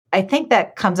I think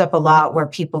that comes up a lot where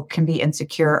people can be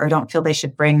insecure or don't feel they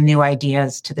should bring new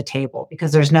ideas to the table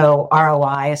because there's no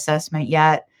ROI assessment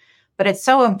yet. But it's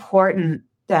so important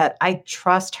that I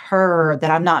trust her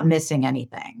that I'm not missing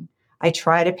anything. I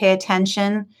try to pay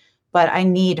attention, but I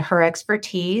need her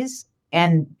expertise.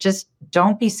 And just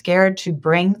don't be scared to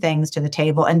bring things to the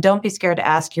table, and don't be scared to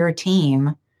ask your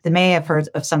team that may have heard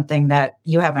of something that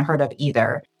you haven't heard of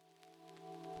either.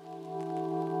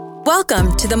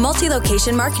 Welcome to the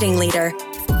Multi-Location Marketing Leader,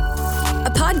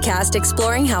 a podcast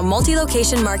exploring how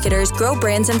multi-location marketers grow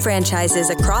brands and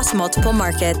franchises across multiple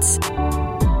markets.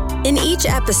 In each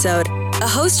episode, a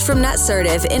host from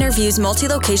NetSertive interviews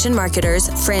multi-location marketers,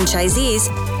 franchisees,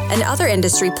 and other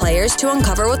industry players to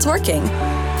uncover what's working.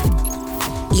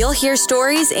 You'll hear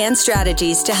stories and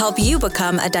strategies to help you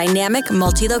become a dynamic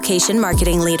multi-location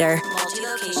marketing leader.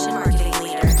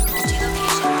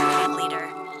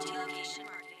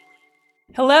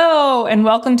 Hello, and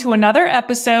welcome to another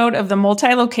episode of the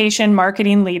Multi-Location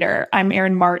Marketing Leader. I'm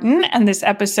Erin Martin, and this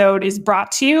episode is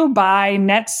brought to you by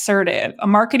NetSertive, a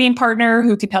marketing partner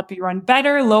who can help you run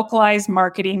better localized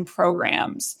marketing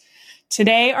programs.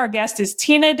 Today, our guest is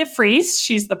Bacon-DeFrece.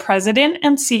 She's the president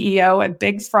and CEO at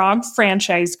Big Frog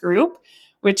Franchise Group,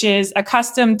 which is a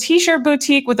custom t-shirt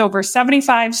boutique with over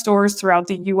 75 stores throughout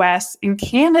the U.S. and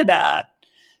Canada.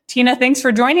 Tina, thanks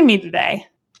for joining me today.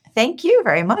 Thank you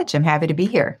very much. I'm happy to be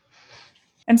here.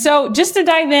 And so just to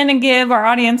dive in and give our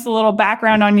audience a little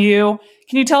background on you,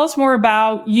 can you tell us more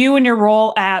about you and your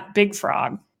role at Big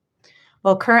Frog?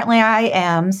 Well, currently I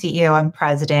am CEO and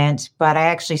president, but I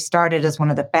actually started as one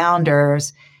of the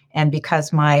founders. And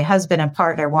because my husband and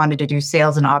partner wanted to do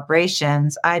sales and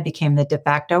operations, I became the de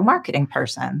facto marketing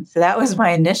person. So that was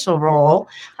my initial role.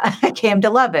 I came to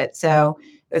love it. So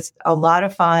it's a lot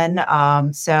of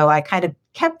fun. So I kind of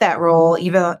kept that role,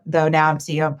 even though now I'm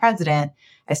CEO and president.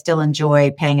 I still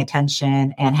enjoy paying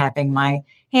attention and having my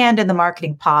hand in the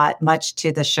marketing pot, much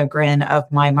to the chagrin of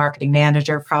my marketing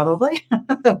manager, probably.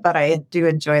 But I do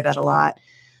enjoy that a lot.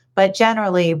 But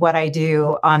generally, what I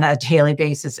do on a daily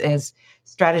basis is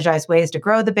strategize ways to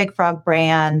grow the Big Frog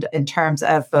brand in terms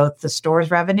of both the store's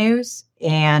revenues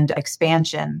and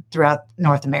expansion throughout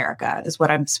North America is what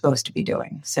I'm supposed to be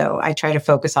doing. So I try to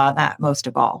focus on that most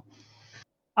of all.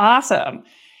 Awesome.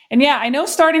 And yeah, I know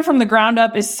starting from the ground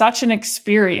up is such an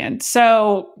experience.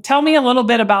 So tell me a little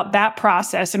bit about that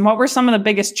process and what were some of the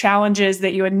biggest challenges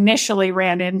that you initially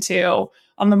ran into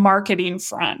on the marketing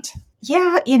front?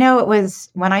 Yeah, it was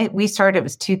when we started, it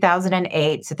was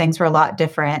 2008. So things were a lot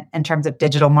different in terms of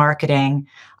digital marketing.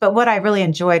 But what I really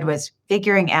enjoyed was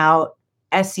figuring out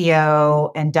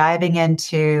SEO and diving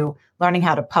into learning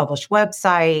how to publish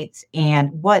websites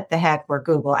and what the heck were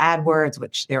Google AdWords,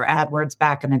 which they were AdWords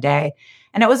back in the day.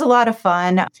 And it was a lot of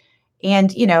fun.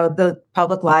 And, the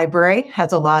public library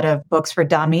has a lot of books for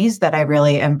dummies that I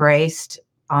really embraced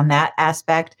on that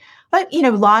aspect. But,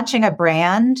 launching a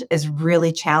brand is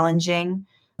really challenging.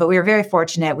 But we were very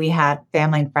fortunate. We had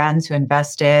family and friends who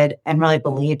invested and really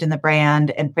believed in the brand,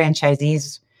 and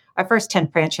franchisees. Our first 10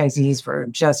 franchisees were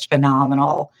just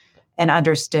phenomenal and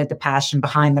understood the passion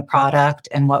behind the product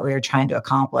and what we were trying to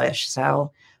accomplish.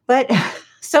 But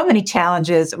so many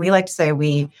challenges. We like to say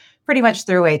we pretty much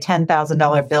threw away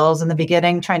 $10,000 bills in the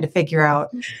beginning, trying to figure out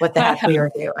what the heck we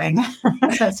were doing.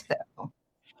 Do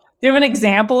you have an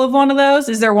example of one of those?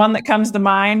 Is there one that comes to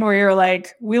mind where you're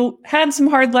like, we had some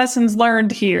hard lessons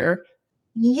learned here?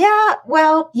 Yeah,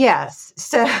 well, yes.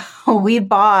 So we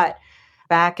bought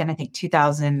back in, I think,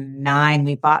 2009,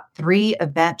 we bought 3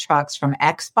 event trucks from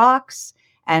Xbox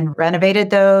and renovated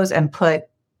those and put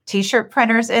t-shirt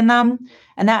printers in them.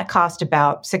 And that cost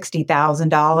about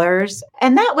 $60,000.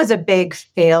 And that was a big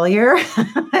failure.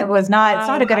 It's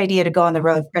not a good idea to go on the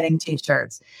road printing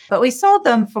t-shirts. But we sold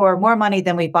them for more money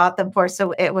than we bought them for.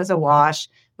 So it was a wash.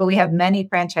 But we have many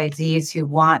franchisees who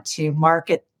want to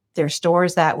market their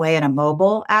stores that way in a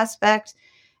mobile aspect.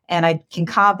 And I can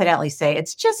confidently say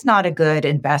it's just not a good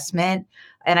investment.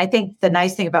 And I think the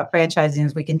nice thing about franchising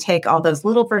is we can take all those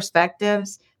little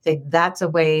perspectives, say that's a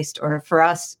waste, or for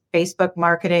us, Facebook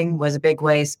marketing was a big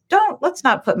waste. Let's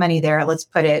not put money there. Let's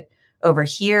put it over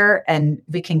here, and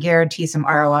we can guarantee some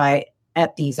ROI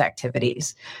at these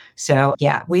activities. So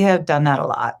yeah, we have done that a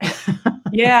lot.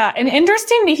 Yeah. And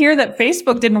interesting to hear that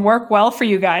Facebook didn't work well for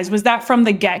you guys. Was that from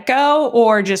the get-go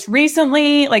or just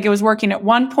recently? Like it was working at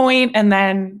one point and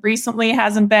then recently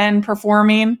hasn't been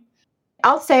performing?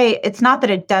 I'll say it's not that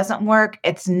it doesn't work.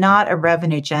 It's not a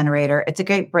revenue generator. It's a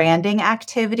great branding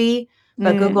activity.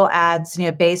 But Google Ads,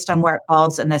 based on where it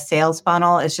falls in the sales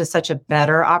funnel, is just such a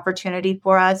better opportunity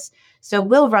for us. So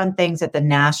we'll run things at the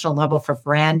national level for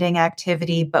branding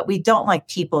activity, but we don't like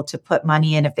people to put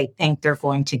money in if they think they're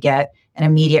going to get an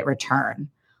immediate return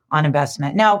on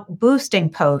investment. Now, boosting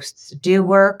posts do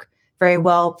work very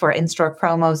well for in-store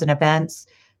promos and events,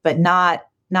 but not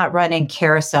running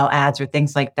carousel ads or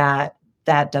things like that.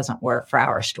 That doesn't work for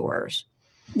our stores.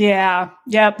 Yeah.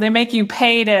 Yep. They make you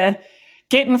pay to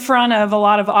get in front of a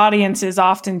lot of audiences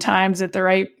oftentimes at the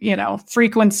right,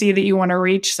 frequency that you want to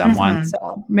reach someone. Mm-hmm.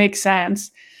 So makes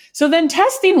sense. So then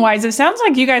testing wise, it sounds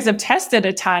like you guys have tested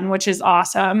a ton, which is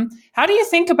awesome. How do you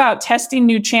think about testing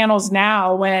new channels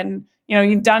now when,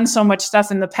 you've done so much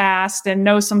stuff in the past and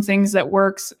know some things that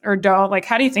works or don't? Like,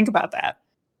 how do you think about that?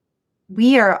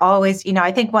 We are always,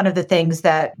 I think one of the things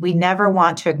that we never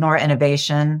want to ignore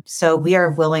innovation. So we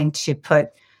are willing to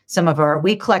put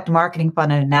we collect marketing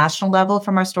fund at a national level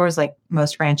from our stores, like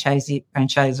most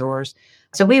franchisors.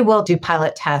 So we will do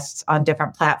pilot tests on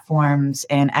different platforms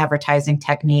and advertising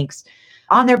techniques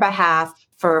on their behalf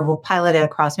we'll pilot it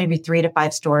across maybe 3 to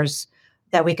 5 stores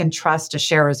that we can trust to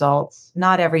share results.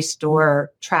 Not every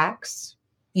store tracks,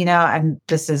 and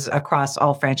this is across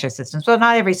all franchise systems. So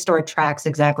not every store tracks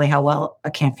exactly how well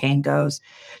a campaign goes.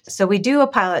 So we do a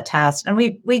pilot test, and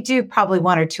we do probably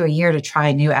 1 or 2 a year to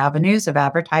try new avenues of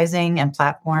advertising and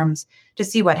platforms to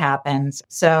see what happens.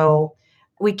 So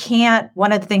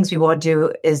one of the things we will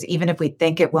do is, even if we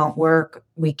think it won't work,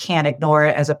 we can't ignore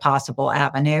it as a possible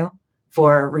avenue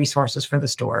for resources for the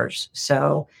stores.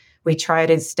 So we try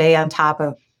to stay on top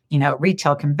of,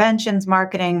 retail conventions,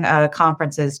 marketing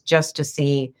conferences, just to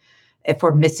see if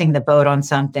we're missing the boat on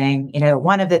something.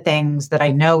 One of the things that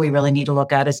I know we really need to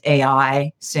look at is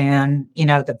AI soon,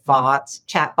 the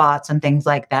chat bots and things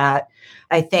like that.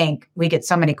 I think we get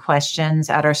so many questions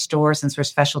at our stores since we're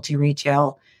specialty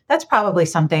retail. That's probably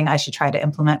something I should try to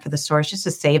implement for the stores just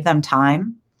to save them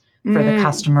time for the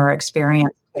customer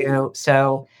experience too.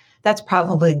 So that's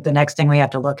probably the next thing we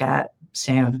have to look at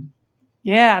soon.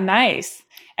 Yeah, nice.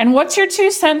 And what's your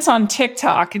 2 cents on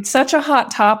TikTok? It's such a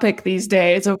hot topic these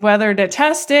days of whether to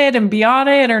test it and be on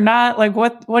it or not. Like,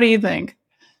 what do you think?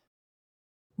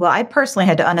 Well, I personally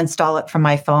had to uninstall it from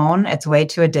my phone. It's way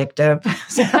too addictive.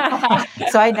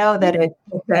 So I know that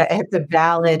it's a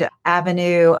valid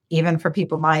avenue, even for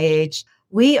people my age.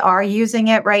 We are using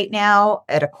it right now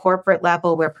at a corporate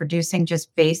level. We're producing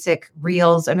just basic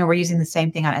reels. I mean, we're using the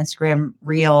same thing on Instagram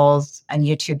Reels and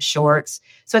YouTube Shorts.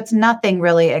 So it's nothing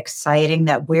really exciting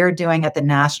that we're doing at the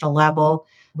national level.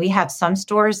 We have some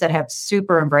stores that have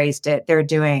super embraced it. They're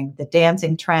doing the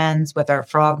dancing trends with our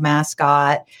frog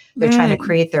mascot. They're trying to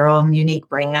create their own unique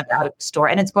brand out of the store.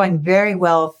 And it's going very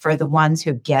well for the ones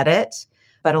who get it.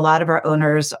 But a lot of our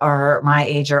owners are my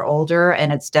age or older,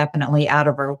 and it's definitely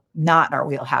not in our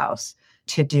wheelhouse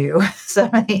to do some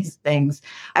of these things.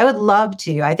 I would love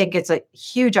to. I think it's a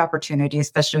huge opportunity,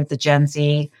 especially with the Gen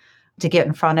Z, to get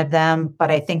in front of them.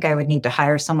 But I think I would need to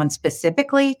hire someone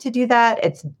specifically to do that.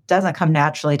 It doesn't come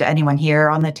naturally to anyone here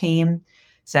on the team.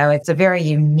 So it's a very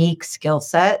unique skill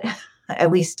set. At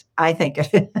least I think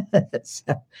it is.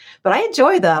 But I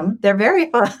enjoy them. They're very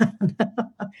fun.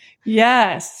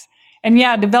 Yes. And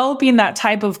yeah, developing that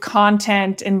type of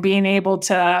content and being able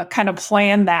to kind of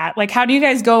plan that. Like, how do you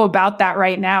guys go about that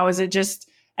right now? Is it just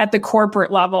at the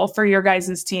corporate level for your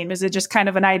guys' team? Is it just kind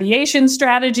of an ideation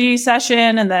strategy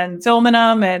session and then filming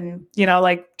them and,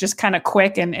 just kind of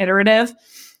quick and iterative?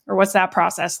 Or what's that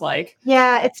process like?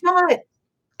 Yeah,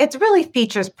 it really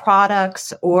features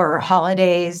products or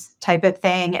holidays type of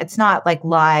thing. It's not like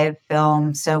live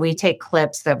film. So we take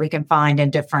clips that we can find in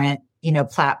different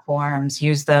platforms,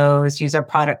 use our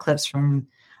product clips from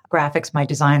graphics my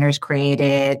designers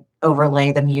created,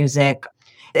 overlay the music.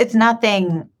 It's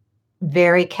nothing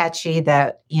very catchy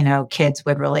that, kids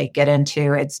would really get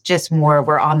into. It's just more,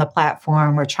 we're on the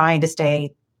platform. We're trying to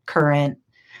stay current.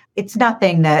 It's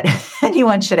nothing that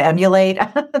anyone should emulate.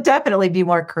 Definitely be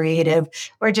more creative.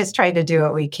 We're just trying to do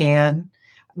what we can.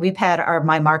 We've had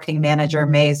my marketing manager,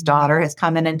 May's daughter, has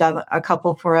come in and done a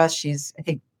couple for us. She's, I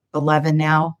think, 11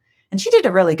 now. And she did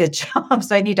a really good job.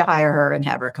 So I need to hire her and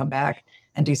have her come back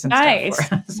and do some stuff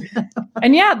for us.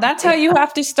 And yeah, that's how you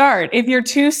have to start. If you're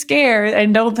too scared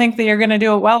and don't think that you're going to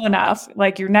do it well enough,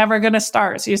 like you're never going to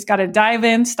start. So you just got to dive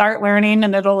in, start learning,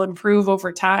 and it'll improve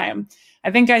over time.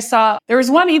 I think I saw there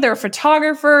was one, either a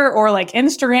photographer or like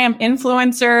Instagram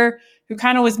influencer who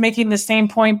kind of was making the same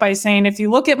point by saying, if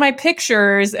you look at my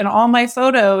pictures and all my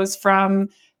photos from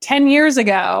 10 years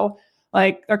ago,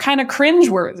 like they're kind of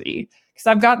cringeworthy. Because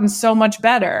I've gotten so much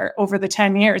better over the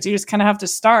 10 years. You just kind of have to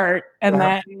start and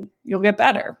then you'll get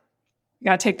better. You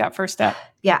got to take that first step.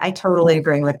 Yeah, I totally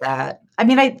agree with that. I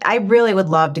mean, I really would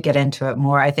love to get into it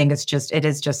more. I think it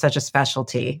is just such a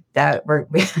specialty that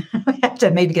we have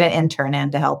to maybe get an intern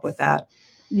in to help with that.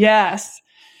 Yes.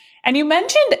 And you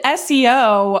mentioned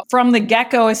SEO from the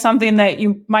get-go as something that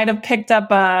you might have picked up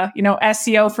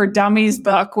SEO for Dummies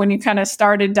book when you kind of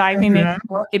started diving into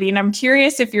marketing. I'm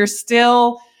curious if you're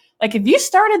still, like, if you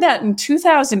started that in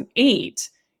 2008,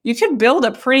 you could build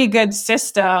a pretty good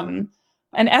system.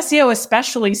 And SEO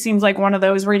especially seems like one of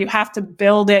those where you have to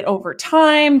build it over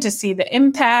time to see the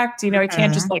impact. You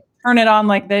can't just like turn it on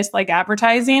like this, like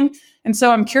advertising. And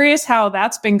so I'm curious how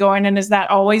that's been going. And has that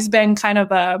always been kind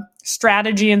of a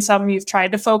strategy and something you've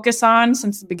tried to focus on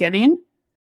since the beginning?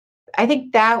 I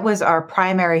think that was our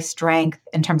primary strength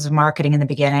in terms of marketing in the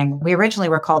beginning. We originally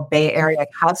were called Bay Area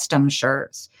Custom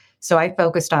Shirts. So I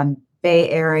focused on Bay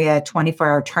Area,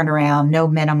 24-hour turnaround, no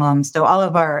minimums. So all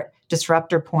of our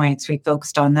disruptor points, we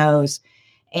focused on those.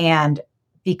 And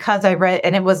because I read,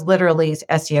 and it was literally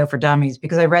SEO for Dummies,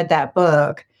 because I read that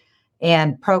book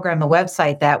and programmed the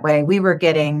website that way, we were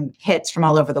getting hits from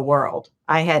all over the world.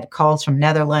 I had calls from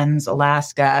Netherlands,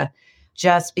 Alaska,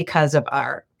 just because of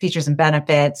our features and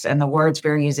benefits and the words we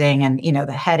were using and,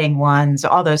 the heading ones,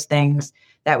 all those things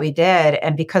that we did.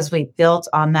 And because we built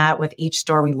on that with each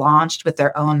store we launched with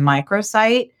their own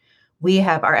microsite, we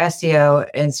have our SEO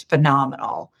is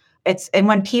phenomenal. And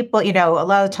when people, a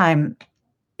lot of the time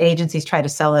agencies try to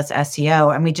sell us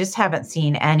SEO and we just haven't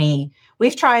seen any.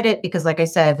 We've tried it because, like I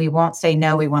said, we won't say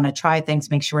no. We want to try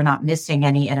things, make sure we're not missing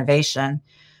any innovation.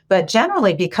 But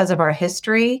generally, because of our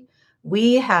history,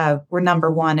 we're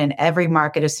number one in every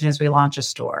market as soon as we launch a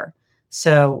store.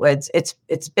 So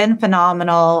it's been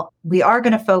phenomenal. We are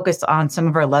going to focus on some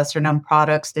of our lesser known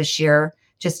products this year,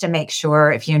 just to make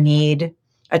sure if you need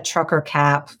a trucker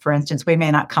cap, for instance, we may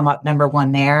not come up number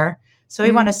one there. So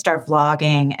we want to start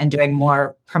vlogging and doing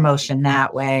more promotion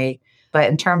that way. But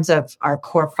in terms of our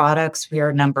core products, we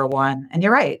are number one. And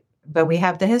you're right, but we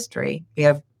have the history. We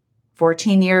have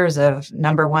 14 years of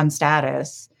number one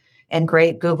status and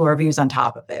great Google reviews on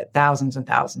top of it, thousands and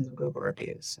thousands of Google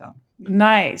reviews. So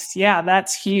nice. Yeah,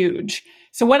 that's huge.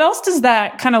 So what else does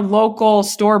that kind of local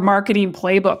store marketing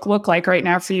playbook look like right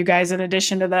now for you guys, in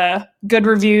addition to the good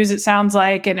reviews, it sounds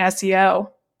like, and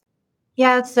SEO?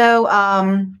 Yeah, so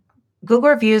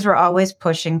Google reviews we're always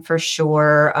pushing for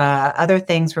sure. Other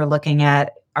things we're looking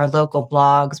at are local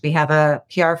blogs. We have a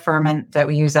PR firm that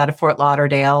we use out of Fort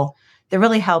Lauderdale that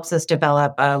really helps us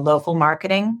develop local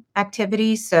marketing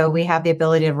activities. So we have the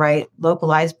ability to write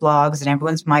localized blogs in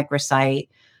everyone's microsite.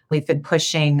 We've been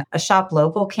pushing a Shop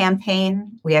Local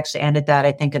campaign. We actually ended that,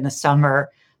 I think, in the summer,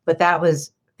 but that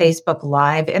was Facebook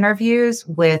Live interviews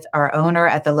with our owner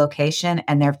at the location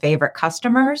and their favorite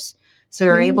customers. So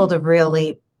we're able to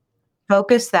really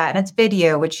focus that. And it's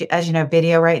video, which, as you know,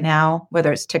 video right now,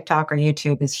 whether it's TikTok or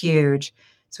YouTube, is huge.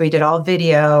 So we did all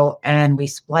video and we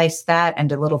spliced that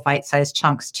into little bite-sized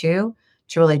chunks too,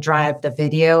 to really drive the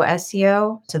video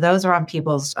SEO. So those are on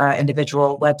people's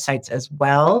individual websites as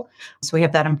well. So we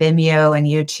have that on Vimeo and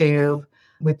YouTube.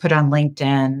 We put on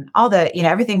LinkedIn, all the,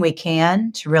 everything we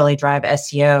can to really drive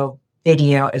SEO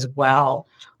video as well,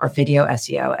 or video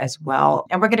SEO as well.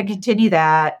 And we're going to continue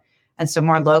that. And some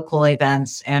more local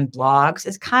events and blogs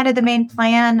is kind of the main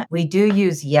plan. We do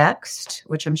use Yext,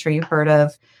 which I'm sure you've heard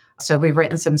of. So we've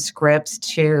written some scripts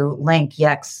to link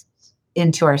Yext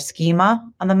into our schema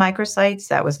on the microsites.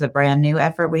 That was the brand new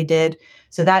effort we did.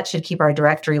 So that should keep our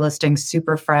directory listings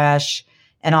super fresh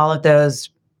and all of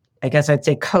those, I guess I'd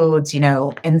say codes,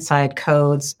 inside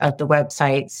codes of the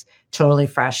websites totally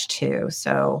fresh too.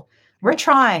 So we're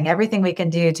trying everything we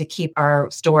can do to keep our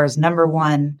stores number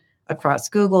one across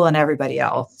Google and everybody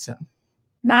else. So.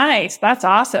 Nice. That's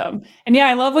awesome. And yeah,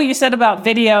 I love what you said about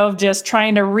video, of just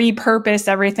trying to repurpose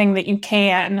everything that you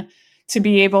can to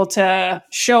be able to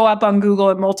show up on Google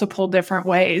in multiple different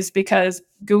ways, because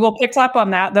Google picks up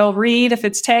on that. They'll read, if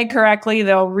it's tagged correctly,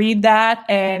 they'll read that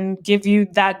and give you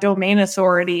that domain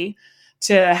authority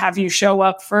to have you show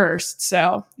up first.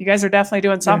 So you guys are definitely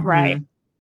doing something right.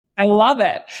 I love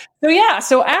it. So yeah,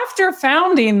 so after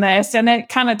founding this and it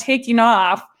kind of taking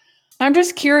off, I'm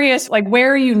just curious, like,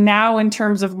 where are you now in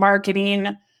terms of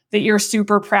marketing that you're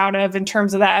super proud of in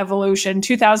terms of that evolution?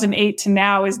 2008 to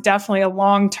now is definitely a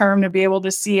long term to be able to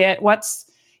see it. What's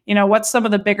some of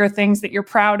the bigger things that you're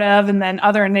proud of, and then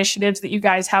other initiatives that you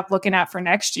guys have looking at for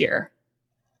next year?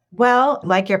 Well,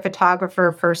 like your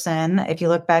photographer person, if you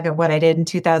look back at what I did in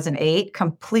 2008,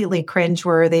 completely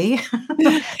cringeworthy.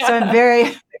 So I'm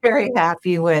very, very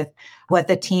happy with what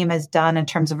the team has done in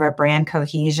terms of our brand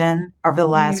cohesion over the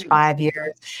last 5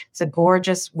 years. It's a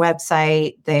gorgeous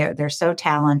website. They're so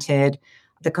talented.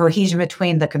 The cohesion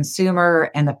between the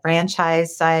consumer and the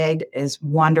franchise side is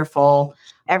wonderful.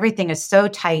 Everything is so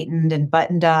tightened and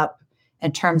buttoned up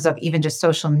in terms of even just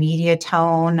social media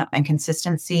tone and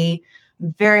consistency.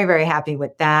 Very, very happy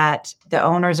with that. The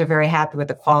owners are very happy with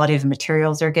the quality of the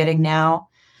materials they're getting now.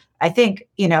 I think,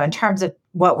 in terms of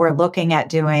what we're looking at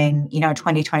doing, in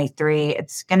 2023,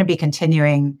 it's going to be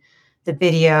continuing the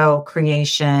video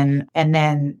creation and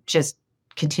then just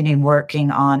continuing working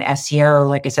on SEO,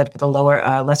 like I said, for the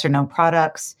lesser known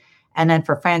products. And then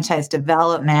for franchise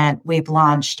development, we've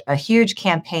launched a huge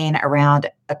campaign around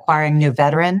acquiring new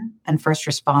veteran and first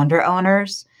responder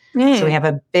owners. So we have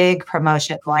a big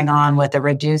promotion going on with a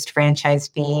reduced franchise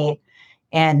fee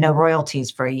and no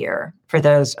royalties for a year for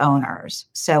those owners.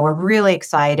 So we're really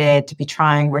excited to be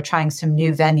we're trying some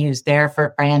new venues there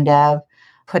for brand dev,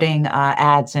 putting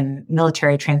ads in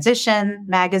military transition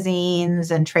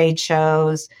magazines and trade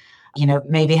shows,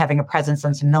 maybe having a presence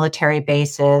on some military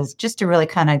bases just to really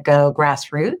kind of go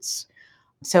grassroots.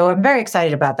 So I'm very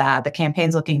excited about that. The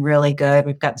campaign's looking really good.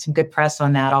 We've gotten some good press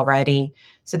on that already.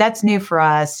 So that's new for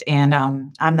us. And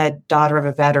I'm the daughter of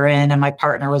a veteran and my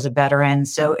partner was a veteran.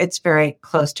 So it's very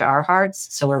close to our hearts.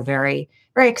 So we're very,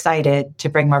 very excited to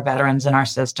bring more veterans in our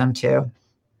system too.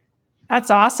 That's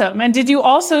awesome. And did you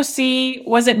also see,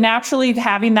 was it naturally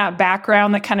having that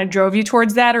background that kind of drove you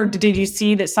towards that? Or did you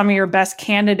see that some of your best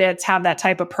candidates have that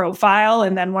type of profile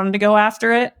and then wanted to go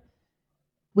after it?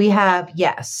 We have,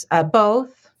 yes,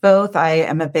 both. I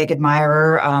am a big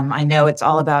admirer. I know it's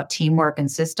all about teamwork and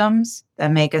systems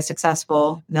that make a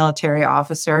successful military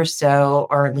officer,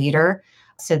 or leader.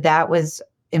 So that was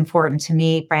important to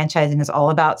me. Franchising is all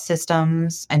about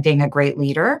systems and being a great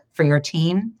leader for your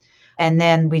team. And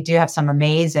then we do have some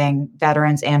amazing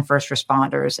veterans and first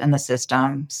responders in the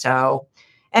system. So,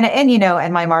 and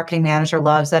my marketing manager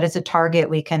loves that it's a target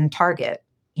we can target.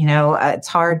 It's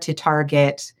hard to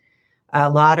target a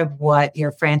lot of what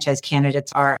your franchise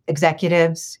candidates are.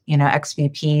 Executives,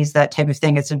 ex-VPs, that type of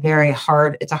thing. It's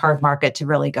a hard market to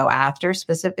really go after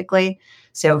specifically.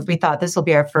 So we thought this will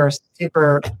be our first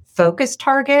super focused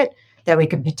target that we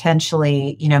could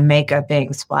potentially, make a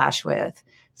big splash with.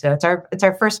 So it's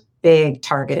our first big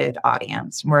targeted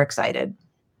audience. We're excited.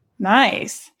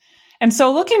 Nice. And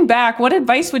so looking back, what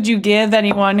advice would you give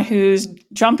anyone who's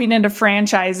jumping into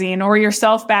franchising or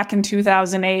yourself back in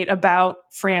 2008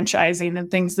 about franchising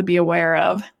and things to be aware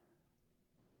of?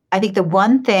 I think the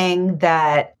one thing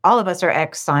that all of us are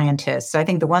ex-scientists. So I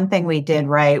think the one thing we did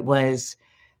right was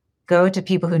go to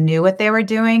people who knew what they were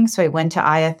doing. So we went to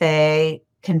IFA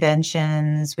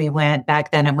conventions. We went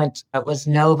back then, it was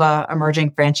NOVA,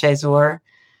 Emerging Franchisor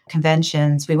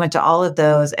conventions. We went to all of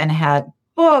those and had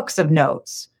books of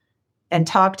notes and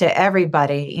talked to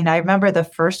everybody. I remember the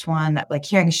first one, like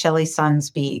hearing Shelley Sun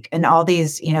speak and all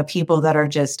these, people that are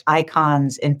just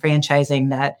icons in franchising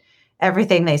that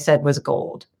everything they said was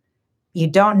gold. You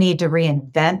don't need to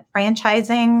reinvent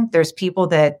franchising. There's people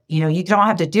that, you don't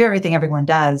have to do everything everyone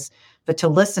does, but to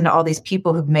listen to all these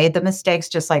people who've made the mistakes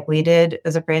just like we did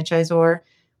as a franchisor,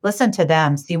 listen to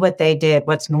them, see what they did,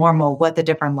 what's normal, what the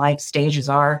different life stages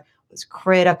are. Is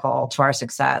critical to our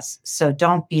success. So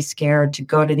don't be scared to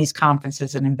go to these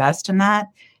conferences and invest in that.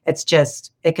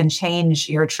 It can change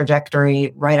your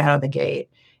trajectory right out of the gate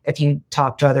if you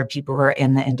talk to other people who are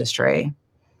in the industry.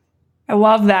 I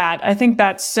love that. I think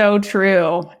that's so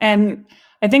true. And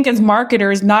I think as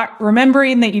marketers, not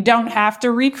remembering that you don't have to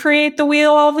recreate the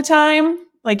wheel all the time.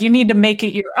 Like you need to make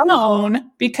it your own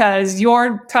because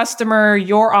your customer,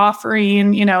 your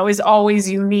offering, is always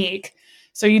unique.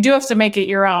 So you do have to make it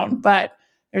your own, but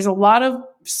there's a lot of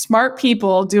smart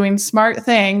people doing smart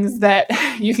things that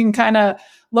you can kind of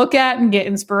look at and get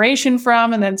inspiration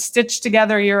from and then stitch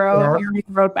together your own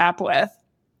roadmap with.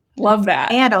 Love that.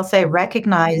 And I'll say,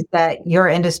 recognize that your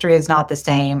industry is not the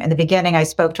same. In the beginning, I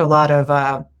spoke to a lot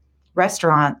of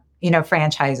restaurant,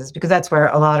 franchises, because that's where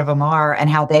a lot of them are and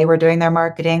how they were doing their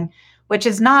marketing, which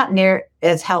is not near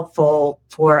as helpful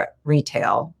for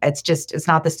retail. It's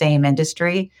not the same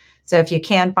industry. So if you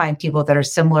can find people that are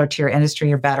similar to your industry,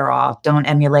 you're better off. Don't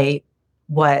emulate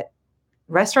what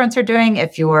restaurants are doing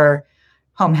if you're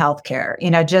home healthcare.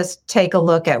 Just take a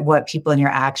look at what people in your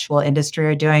actual industry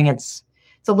are doing. It's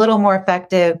a little more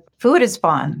effective. Food is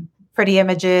fun. Pretty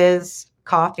images,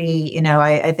 coffee,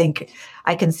 I think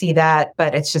I can see that,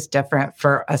 but it's just different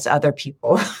for us other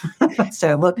people.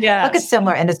 So look at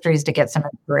similar industries to get some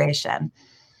inspiration.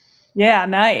 Yeah,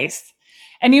 nice.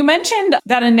 And you mentioned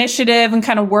that initiative and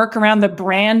kind of work around the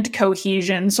brand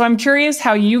cohesion. So I'm curious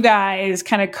how you guys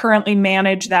kind of currently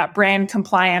manage that brand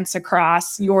compliance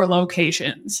across your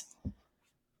locations.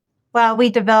 Well, we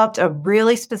developed a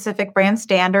really specific brand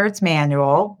standards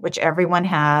manual, which everyone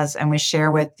has, and we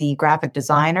share with the graphic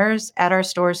designers at our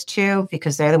stores too,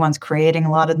 because they're the ones creating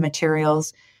a lot of the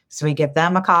materials. So we give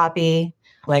them a copy.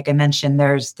 Like I mentioned,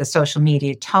 there's the social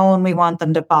media tone we want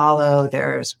them to follow.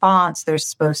 There's fonts they're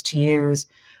supposed to use.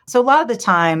 So a lot of the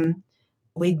time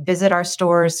we visit our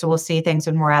stores, so we'll see things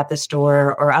when we're at the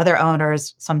store, or other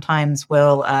owners sometimes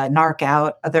will narc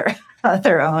out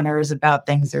other owners about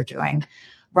things they're doing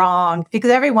wrong,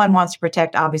 because everyone wants to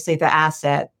protect, obviously, the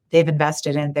asset they've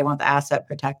invested in. They want the asset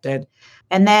protected.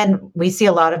 And then we see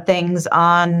a lot of things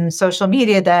on social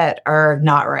media that are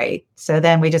not right. So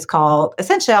then we just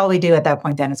essentially all we do at that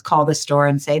point then is call the store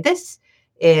and say, this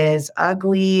is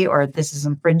ugly, or this is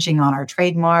infringing on our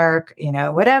trademark,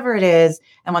 whatever it is.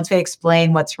 And once we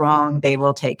explain what's wrong, they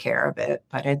will take care of it.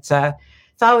 But it's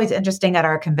always interesting at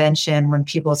our convention when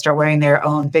people start wearing their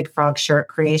own Big Frog shirt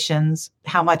creations,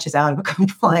 how much is out of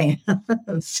compliance.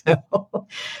 So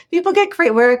people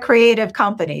we're a creative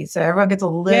company. So everyone gets a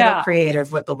little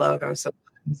creative with the logo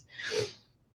sometimes.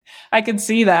 I can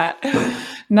see that.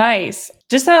 Nice.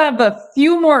 Just have a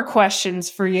few more questions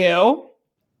for you.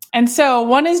 And so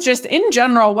one is just in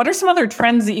general, what are some other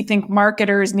trends that you think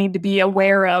marketers need to be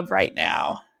aware of right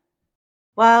now?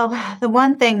 Well, the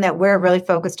one thing that we're really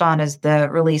focused on is the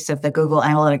release of the Google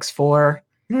Analytics 4,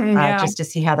 just to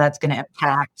see how that's going to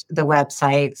impact the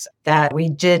websites. That we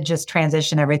did just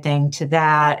transition everything to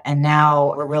that. And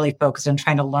now we're really focused on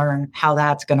trying to learn how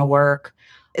that's going to work.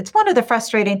 It's one of the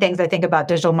frustrating things I think about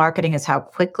digital marketing is how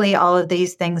quickly all of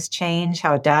these things change,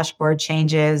 how a dashboard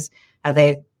changes, how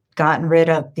they've gotten rid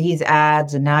of these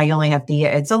ads and now you only have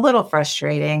it's a little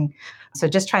frustrating. So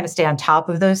just trying to stay on top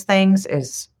of those things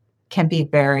can be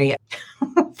very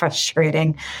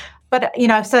frustrating. But,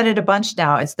 I've said it a bunch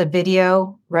now. It's the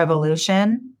video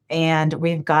revolution, and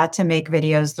we've got to make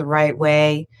videos the right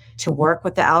way to work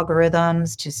with the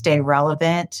algorithms, to stay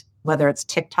relevant, whether it's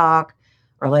TikTok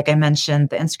or, like I mentioned,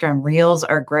 the Instagram Reels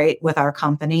are great with our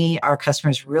company. Our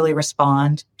customers really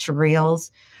respond to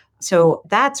Reels. So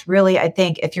that's really, I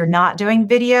think, if you're not doing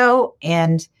video,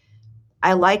 and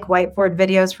I like whiteboard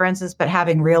videos, for instance, but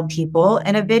having real people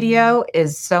in a video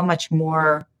is so much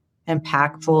more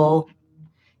impactful.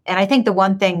 And I think the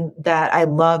one thing that I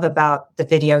love about the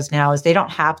videos now is they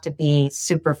don't have to be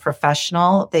super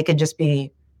professional. They can just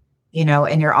be, in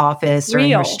your office or in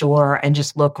your store and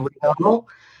just look real.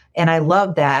 And I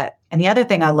love that. And the other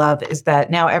thing I love is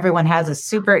that now everyone has a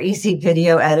super easy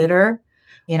video editor.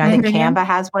 I think Canva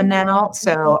has one now.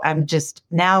 So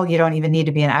now you don't even need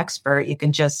to be an expert. You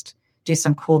can just do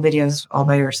some cool videos all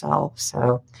by yourself.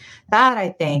 So that, I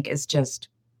think, is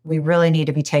we really need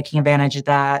to be taking advantage of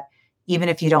that. Even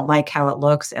if you don't like how it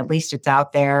looks, at least it's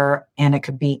out there, and it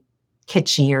could be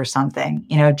kitschy or something,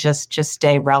 just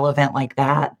stay relevant like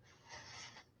that.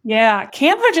 Yeah.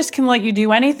 Canva just can let you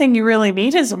do anything you really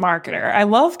need as a marketer. I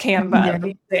love Canva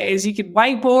these days. You could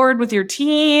whiteboard with your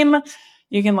team.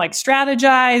 You can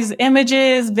strategize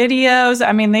images, videos.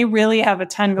 I mean, they really have a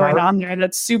ton going on there.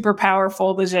 That's super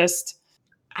powerful to just.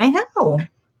 I know.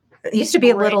 It used to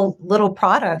be a little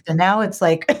product, and now it's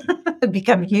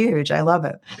become huge. I love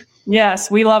it.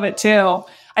 Yes, we love it too.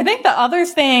 I think the other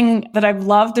thing that I've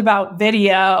loved about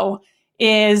video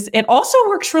is it also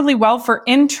works really well for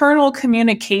internal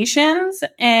communications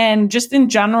and just in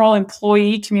general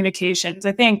employee communications.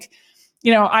 I think,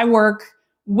 I work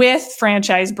with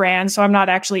franchise brands, so I'm not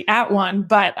actually at one,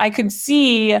 but I could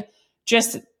see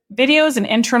just video as an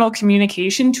internal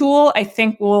communication tool, I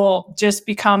think will just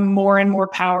become more and more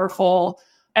powerful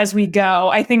as we go.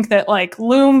 I think that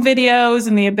Loom videos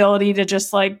and the ability to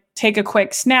just take a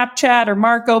quick Snapchat or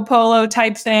Marco Polo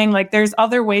type thing, there's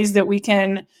other ways that we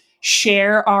can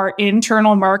share our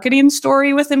internal marketing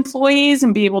story with employees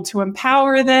and be able to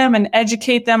empower them and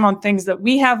educate them on things that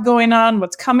we have going on,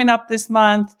 what's coming up this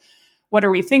month. What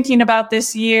are we thinking about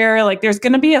this year? There's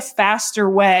going to be a faster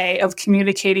way of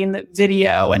communicating that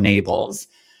video enables.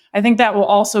 I think that will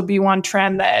also be one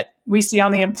trend that we see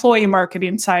on the employee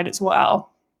marketing side as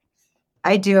well.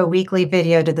 I do a weekly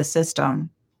video to the system,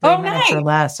 3 minutes or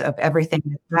less of everything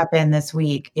that's happened this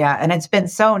week. Yeah. And it's been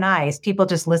so nice. People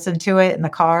just listen to it in the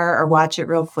car or watch it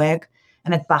real quick.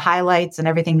 And it's the highlights and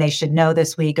everything they should know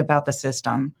this week about the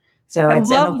system. So I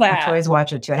love that. I always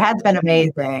watch it too. It has been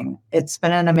amazing. It's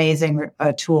been an amazing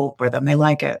tool for them. They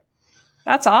like it.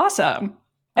 That's awesome.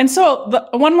 And so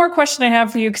one more question I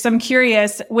have for you, because I'm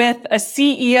curious, with a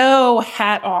CEO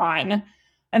hat on,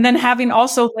 and then having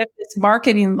also lived this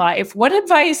marketing life, what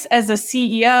advice as a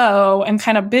CEO and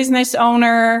kind of business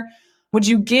owner would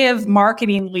you give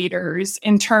marketing leaders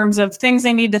in terms of things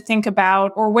they need to think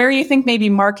about, or where you think maybe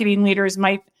marketing leaders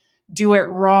might do it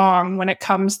wrong when it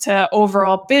comes to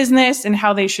overall business and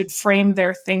how they should frame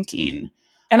their thinking.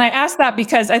 And I ask that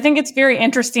because I think it's very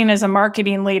interesting as a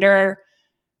marketing leader.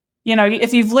 You know,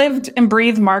 if you've lived and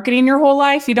breathed marketing your whole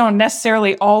life, you don't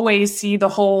necessarily always see the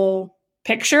whole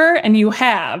picture, and you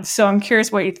have. So I'm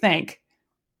curious what you think.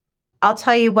 I'll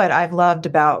tell you what I've loved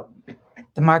about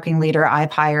the marketing leader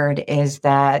I've hired is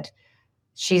that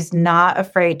she's not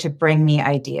afraid to bring me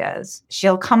ideas.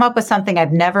 She'll come up with something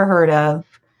I've never heard of,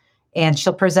 and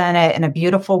she'll present it in a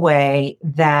beautiful way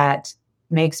that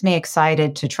makes me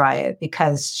excited to try it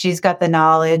because she's got the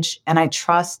knowledge, and I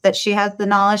trust that she has the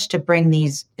knowledge to bring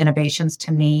these innovations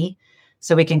to me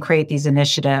so we can create these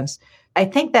initiatives. I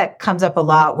think that comes up a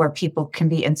lot where people can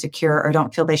be insecure or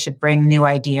don't feel they should bring new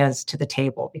ideas to the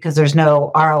table because there's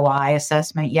no ROI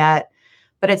assessment yet.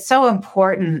 But it's so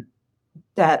important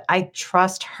that I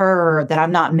trust her that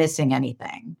I'm not missing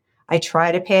anything. I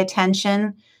try to pay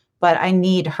attention, but I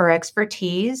need her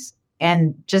expertise.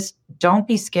 And just don't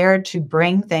be scared to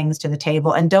bring things to the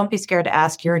table, and don't be scared to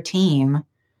ask your team.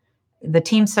 The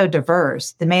team's so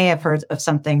diverse. They may have heard of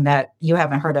something that you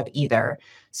haven't heard of either.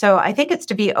 So I think it's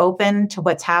to be open to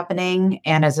what's happening.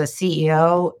 And as a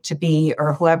CEO to be,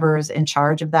 or whoever's in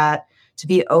charge of that, to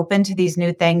be open to these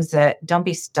new things, that don't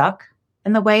be stuck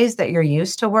in the ways that you're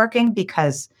used to working,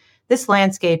 because this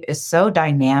landscape is so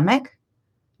dynamic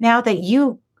now that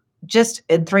you just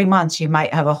in 3 months, you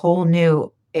might have a whole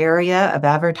new area of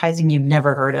advertising you've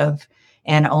never heard of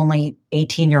and only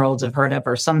 18-year-olds have heard of,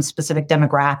 or some specific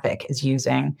demographic is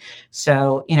using.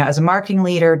 So, you know, as a marketing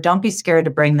leader, don't be scared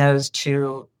to bring those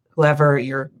to whoever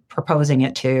you're proposing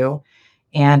it to.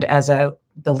 And as the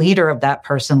leader of that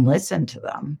person, listen to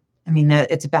them. I mean,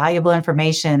 it's valuable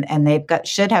information, and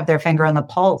should have their finger on the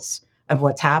pulse of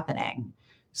what's happening.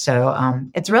 So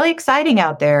it's really exciting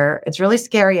out there. It's really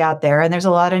scary out there. And there's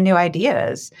a lot of new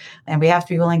ideas, and we have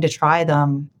to be willing to try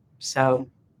them. So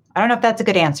I don't know if that's a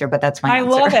good answer, but that's my answer. I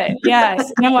love it.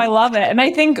 Yes. No, I love it. And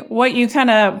I think what you kind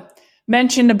of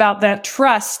mentioned about that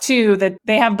trust too, that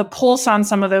they have the pulse on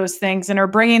some of those things and are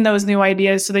bringing those new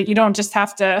ideas so that you don't just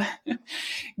have to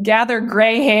gather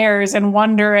gray hairs and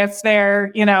wonder if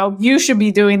they're, you know, you should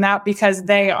be doing that because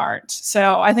they aren't.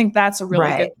 So I think that's a really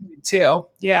good thing too.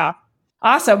 Yeah.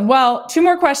 Awesome. Well, 2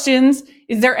 more questions.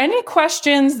 Is there any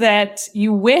questions that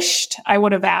you wished I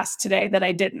would have asked today that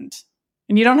I didn't?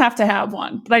 And you don't have to have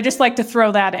one, but I just like to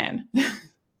throw that in.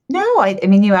 No, I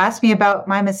mean, you asked me about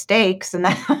my mistakes, and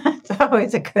that's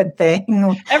always a good thing.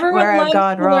 Everyone loves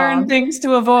to learn things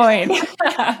to avoid.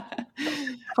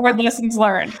 Or lessons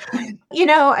learned. You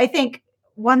know, I think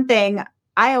one thing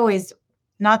I always,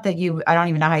 I don't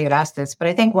even know how you'd ask this, but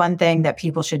I think one thing that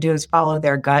people should do is follow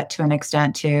their gut to an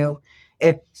extent too.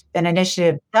 If an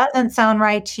initiative doesn't sound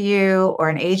right to you, or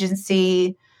an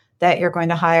agency that you're going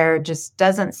to hire just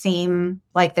doesn't seem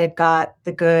like they've got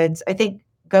the goods, I think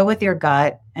go with your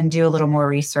gut and do a little more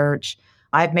research.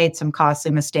 I've made some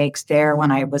costly mistakes there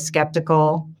when I was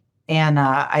skeptical, and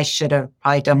I should have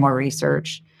probably done more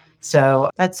research. So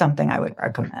that's something I would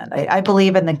recommend. I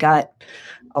believe in the gut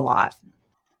a lot.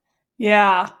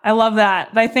 Yeah, I love that.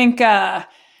 I think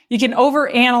you can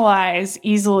overanalyze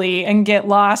easily and get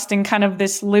lost in kind of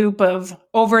this loop of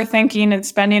overthinking and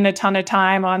spending a ton of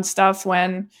time on stuff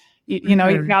when, you know,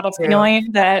 you've got a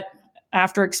feeling that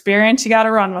after experience, you got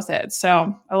to run with it.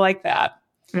 So I like that.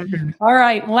 Mm-hmm. All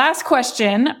right. Last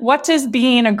question. What does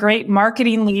being a great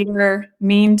marketing leader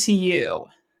mean to you?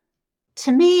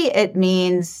 To me, it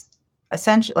means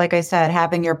essentially, like I said,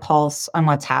 having your pulse on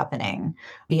what's happening.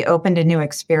 Be open to new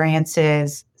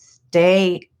experiences.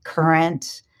 Stay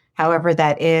current, however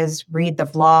that is. Read the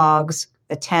vlogs.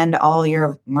 Attend all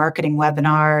your marketing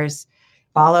webinars.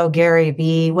 Follow Gary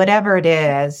Vee, whatever it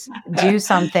is. Do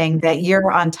something that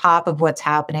you're on top of what's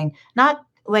happening. Not,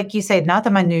 like you said, not the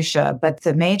minutia, but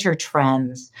the major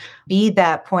trends. Be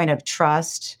that point of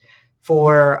trust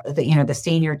for the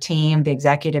senior team, the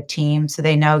executive team, so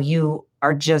they know you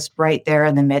are just right there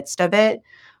in the midst of it.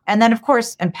 And then, of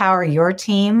course, empower your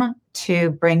team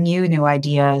to bring you new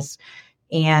ideas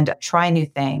and try new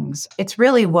things. It's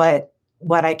really what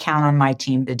I count on my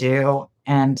team to do.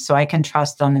 And so I can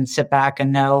trust them and sit back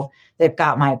and know they've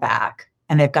got my back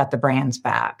and they've got the brand's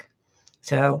back.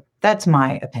 So that's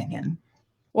my opinion.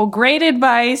 Well, great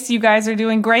advice. You guys are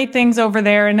doing great things over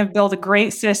there and have built a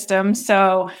great system.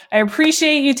 So I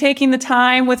appreciate you taking the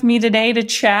time with me today to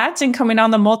chat and coming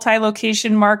on the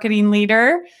Multi-Location Marketing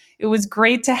Leader. It was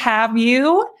great to have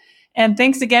you. And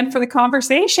thanks again for the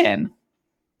conversation.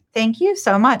 Thank you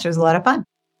so much. It was a lot of fun.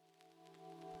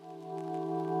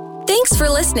 Thanks Thanks for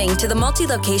listening to the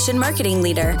Multi-Location Marketing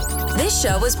Leader. This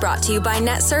show was brought to you by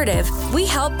NetSertive. We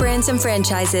help brands and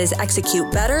franchises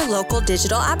execute better local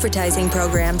digital advertising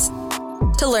programs.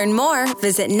 To learn more,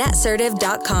 visit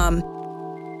netsertive.com.